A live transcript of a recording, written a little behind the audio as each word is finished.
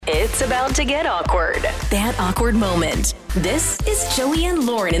It's about to get awkward. That awkward moment. This is Joey and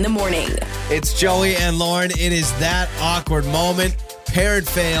Lauren in the morning. It's Joey and Lauren. It is that awkward moment. Parent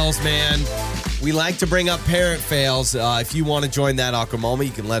fails, man. We like to bring up parent fails. If you want to join that awkward moment,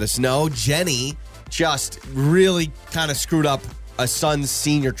 you can let us know. Jenny just really kind of screwed up a son's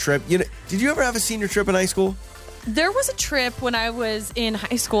senior trip. Did you ever have a senior trip in high school? There was a trip when I was in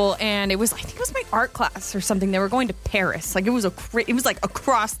high school, and I think it was my art class or something. They were going to Paris. Like it was like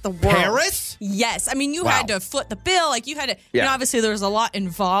across the world. Paris? Yes. I mean, you had to foot the bill. Like you had to, obviously there was a lot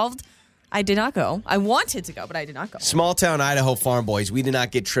involved. I did not go. I wanted to go, but I did not go. Small town Idaho farm boys. We did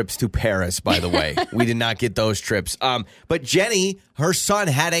not get trips to Paris, by the way. We did not get those trips. But Jenny, her son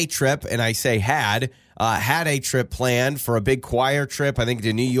had a trip, and I say had a trip planned for a big choir trip, I think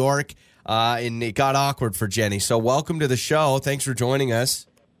to New York. And it got awkward for Jenny. So welcome to the show. Thanks for joining us.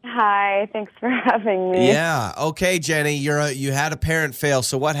 Hi, thanks for having me. Yeah. Okay, Jenny, you had a parent fail.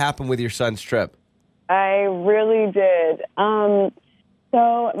 So what happened with your son's trip? I really did.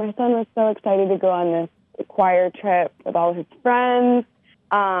 So my son was so excited to go on this choir trip with all his friends.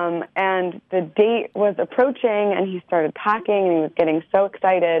 And the date was approaching, and he started packing, and he was getting so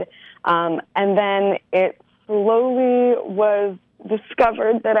excited. And then it slowly was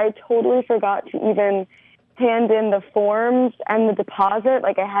discovered that I totally forgot to even hand in the forms and the deposit.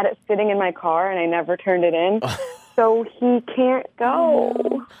 Like I had it sitting in my car and I never turned it in. So he can't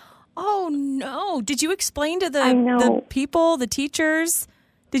go. Oh no. Did you explain to the people, the teachers?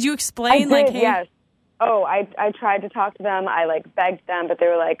 Did you explain I did, yes. Oh, I tried to talk to them. I begged them, but they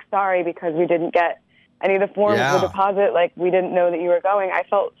were like, sorry, because we didn't get any of the forms or the deposit. Like we didn't know that you were going. I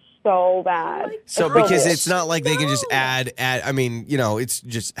felt so bad. So because it's not like they can just add, I mean, it's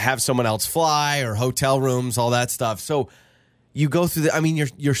just have someone else fly or hotel rooms, all that stuff. So you go through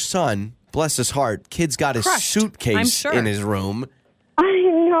your son, bless his heart, kid's got his suitcase in his room. I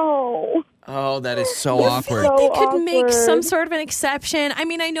know. Oh, that is so awkward. They could make some sort of an exception. I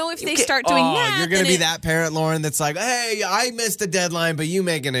mean, I know if they start doing that. You're going to be that parent, Lauren, that's like, hey, I missed a deadline, but you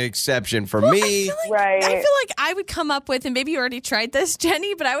make an exception for me. I feel like I would come up with, and maybe you already tried this,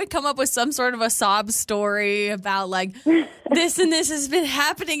 Jenny, but I would come up with some sort of a sob story about this and this has been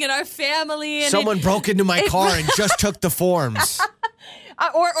happening in our family. And someone broke into my car and just took the forms.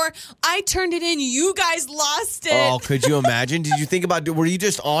 Or I turned it in, you guys lost it. Oh, could you imagine? Did you think about were you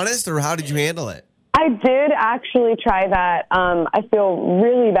just honest, or how did you handle it? I did actually try that. I feel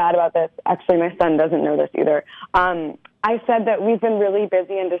really bad about this. Actually, my son doesn't know this either. I said that we've been really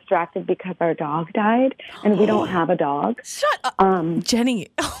busy and distracted because our dog died, and we don't have a dog. Shut up. Jenny.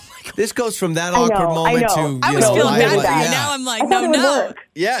 Oh, my God. This goes from that awkward moment to, I was feeling bad. Now I'm like, no.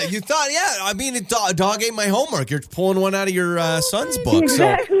 Yeah, you thought, I mean, dog ate my homework. You're pulling one out of your son's book.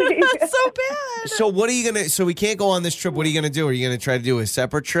 Exactly. That's so bad. So what are you going to, so we can't go on this trip. What are you going to do? Are you going to try to do a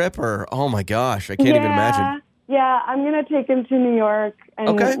separate trip, or, oh my gosh, I can't even imagine. Yeah, I'm going to take him to New York,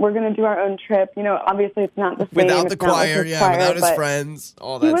 and we're going to do our own trip. Obviously it's not the same. Without the choir, without his friends,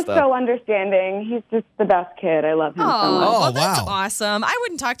 all that stuff. He was so understanding. He's just the best kid. I love him so much. Oh, that's awesome. I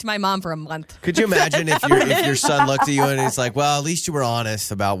wouldn't talk to my mom for a month. Could you imagine if your son looked at you and it's like, well, at least you were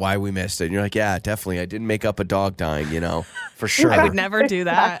honest about why we missed it. And you're like, yeah, definitely. I didn't make up a dog dying, for sure. I would never do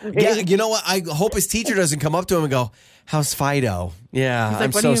that. Yeah, you know what? I hope his teacher doesn't come up to him and go, how's Fido? Yeah, like,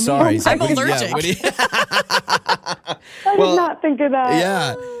 I'm so sorry. I'm allergic. I did not think of that.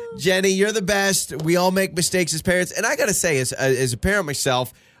 Yeah. Jenny, you're the best. We all make mistakes as parents. And I got to say, as a parent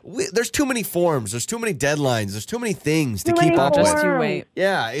myself, there's too many forms. There's too many deadlines. There's too many things to keep up with. Just you wait.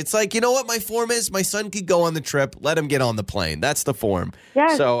 Yeah. It's like, you know what my form is? My son could go on the trip. Let him get on the plane. That's the form.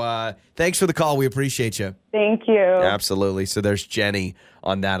 Yes. So thanks for the call. We appreciate you. Thank you. Absolutely. So there's Jenny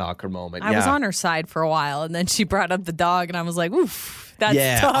on that awkward moment. I was on her side for a while, and then she brought up the dog, and I was like, oof,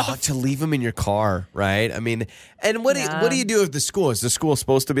 that's tough. Oh, to leave him in your car, right? I mean, and what do you do with the school? Is the school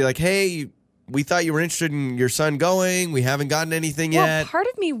supposed to be like, hey, we thought you were interested in your son going. We haven't gotten anything yet. Part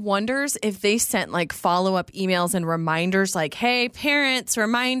of me wonders if they sent follow-up emails and reminders like, hey, parents,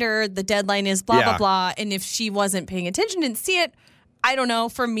 reminder, the deadline is blah, blah, blah. And if she wasn't paying attention, didn't see it, I don't know.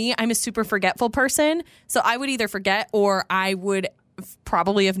 For me, I'm a super forgetful person. So I would either forget or I would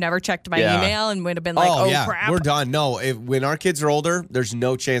probably have never checked my email and would have been like, crap. We're done. No, when our kids are older, there's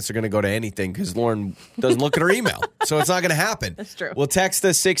no chance they're going to go to anything because Lauren doesn't look at her email. So it's not going to happen. That's true. Well, text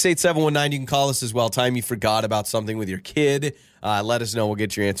us 68719. You can call us as well. Time you forgot about something with your kid. Let us know. We'll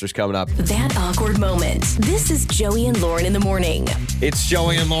get your answers coming up. That awkward moment. This is Joey and Lauren in the morning. It's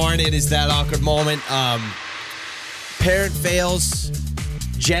Joey and Lauren. It is that awkward moment. Parent fails.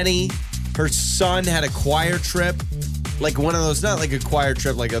 Jenny, her son had a choir trip. Like one of those, not like a choir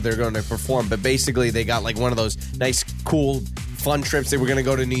trip, like they're going to perform, but basically they got like one of those nice, cool fun trips. They were going to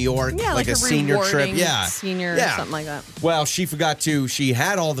go to New York, Yeah, like a senior trip. rewarding Yeah. Senior, Yeah. something like that. Well, she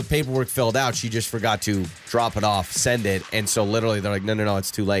had all the paperwork filled out. She just forgot to drop it off, send it. And so literally they're like, no,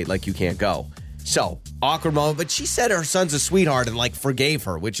 it's too late. Like, you can't go. So, awkward moment. But she said her son's a sweetheart and, forgave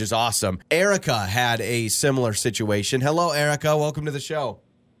her, which is awesome. Erica had a similar situation. Hello, Erica. Welcome to the show.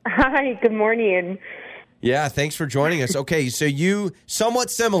 Hi, good morning. Yeah, thanks for joining us. Okay, so you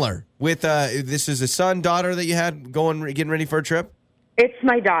somewhat similar with this is a son, daughter that you had getting ready for a trip? It's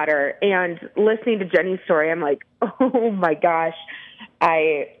my daughter, and listening to Jenny's story, I'm like, oh my gosh.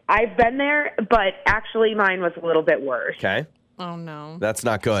 I've been there, but actually mine was a little bit worse. Okay. Oh, no. That's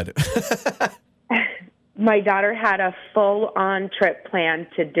not good. My daughter had a full-on trip planned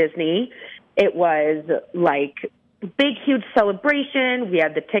to Disney. It was big, huge celebration. We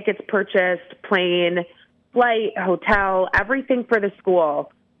had the tickets purchased, plane, flight, hotel, everything for the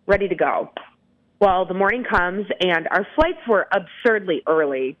school ready to go. Well, the morning comes, and our flights were absurdly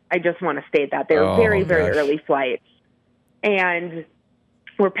early. I just want to state that. They were very, very early flights. And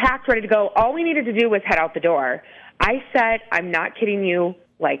we're packed, ready to go. All we needed to do was head out the door. I set, I'm not kidding you,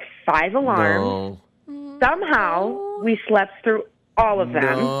 5 alarms. No. Somehow, we slept through all of them.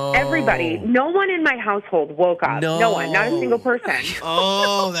 No. Everybody. No one in my household woke up. No one. Not a single person.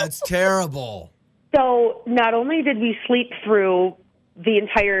 Oh, that's terrible. So not only did we sleep through the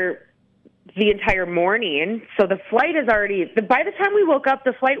entire morning, so the flight is already, by the time we woke up,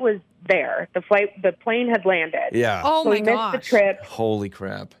 the flight was there. The plane had landed. Yeah. Oh, So my we missed gosh. the trip. Holy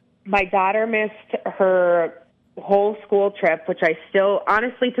crap. My daughter missed her whole school trip, which I still,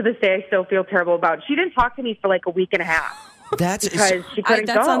 honestly, to this day, I still feel terrible about. She didn't talk to me for a week and a half. That's Because she couldn't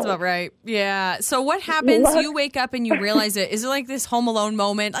go. That sounds about right. Yeah. So what happens? You wake up and you realize it. Is it like this Home Alone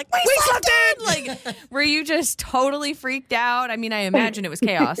moment? Like, we slept in! Were you just totally freaked out? I mean, I imagine it was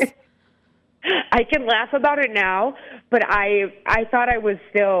chaos. I can laugh about it now, but I thought I was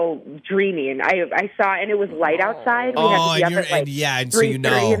still dreaming. I saw, and it was light outside. We had to be up at and so you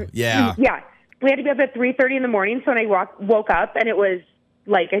know. Yeah. Yeah. We had to be up at 3:30 in the morning, so when I woke up, and it was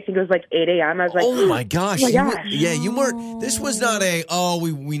I think it was 8 a.m. I was like, oh my gosh. Oh my gosh. You weren't, this was not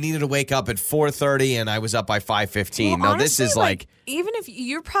we needed to wake up at 4:30 and I was up by 5:15. Well, No, this honestly, is even if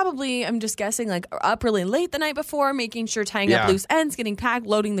you're probably, I'm just guessing, up really late the night before, making sure, tying Yeah. up loose ends, getting packed,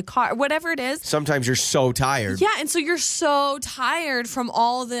 loading the car, whatever it is. sometimes you're so tired. Yeah, and so you're so tired from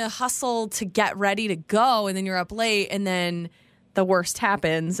all the hustle to get ready to go, and then you're up late, and then the worst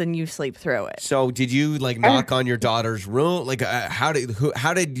happens, and you sleep through it. So did you knock on your daughter's room? How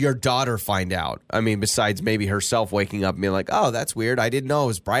did your daughter find out? I mean, besides maybe herself waking up and being like, oh, that's weird. I didn't know it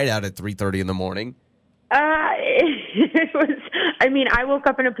was bright out at 3:30 in the morning. It was. I mean, I woke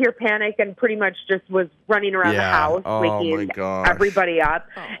up in a pure panic and pretty much just was running around the house, Oh, my waking gosh. everybody up.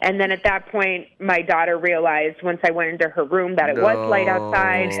 And then at that point, my daughter realized once I went into her room that it was light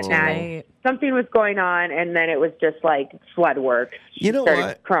outside It's and too that late. something was going on. And then it was just flood work. She You know started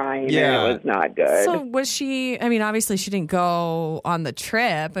what? crying, Yeah. and it was not good. So was she, I mean, obviously she didn't go on the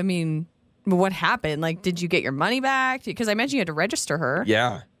trip. I mean, what happened? Did you get your money back? Because I imagine you had to register her.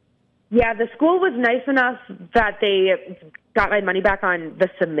 Yeah. Yeah, the school was nice enough that they got my money back on the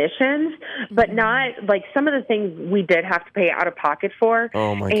submissions, but not some of the things we did have to pay out of pocket for.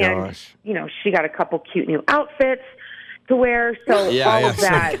 Oh, my and, gosh. She got a couple cute new outfits to wear, so all of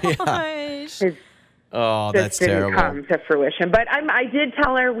that Gosh. is Oh, that's just didn't terrible. come to fruition. But I did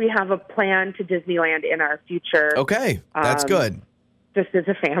tell her we have a plan to Disneyland in our future. Okay, that's good. Just as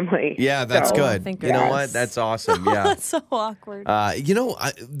a family. Yeah, that's So, good. thank You know goodness. what? That's awesome. Yeah. That's so awkward.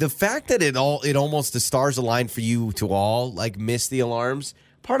 The fact that it almost the stars aligned for you to all miss the alarms.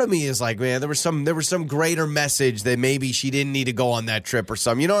 Part of me is man, there was some greater message that maybe she didn't need to go on that trip or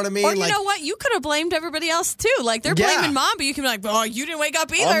something. You know what I mean? Or you know what? You could have blamed everybody else too. They're Yeah. blaming mom, but you can be like, oh, you didn't wake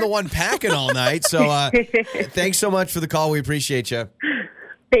up either. I'm the one packing all night. So thanks so much for the call. We appreciate you.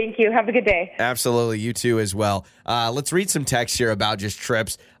 Thank you. Have a good day. Absolutely. You too as well. Let's read some text here about just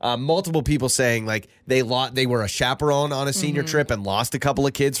trips. Multiple people saying they were a chaperone on a senior trip and lost a couple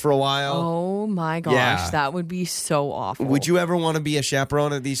of kids for a while. Oh my gosh, Yeah. that would be so awful. Would you ever want to be a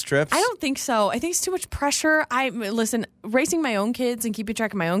chaperone at these trips? I don't think so. I think it's too much pressure. Listen, raising my own kids and keeping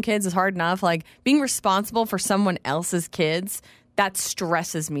track of my own kids is hard enough. Being responsible for someone else's kids, that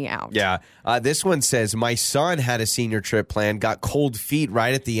stresses me out. Yeah. This one says, my son had a senior trip planned, got cold feet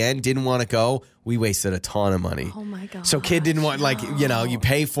right at the end, didn't want to go, we wasted a ton of money. Oh my God. So kid didn't want, you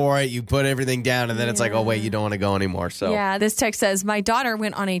pay for it, you put everything down, and then it's like, oh wait, you don't want to go anymore. So yeah, this text says, my daughter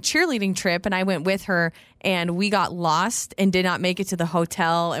went on a cheerleading trip and I went with her and we got lost and did not make it to the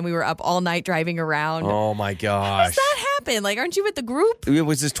hotel and we were up all night driving around. Oh my gosh. How does that happen? Like, aren't you with the group?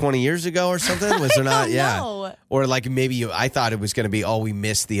 Was this 20 years ago or something? Was there not? Yeah. know. Or like maybe I thought it was going to be, we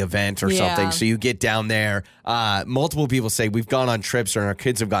missed the event or something. So you get down there. Multiple people say we've gone on trips and our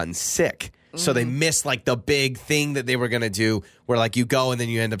kids have gotten sick. So they missed like the big thing that they were going to do where like you go and then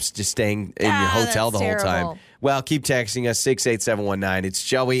you end up just staying in your hotel the whole time. Well, keep texting us 68719. It's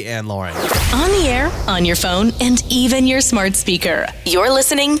Joey and Lauren. On the air, on your phone, and even your smart speaker. You're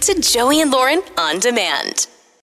listening to Joey and Lauren on demand.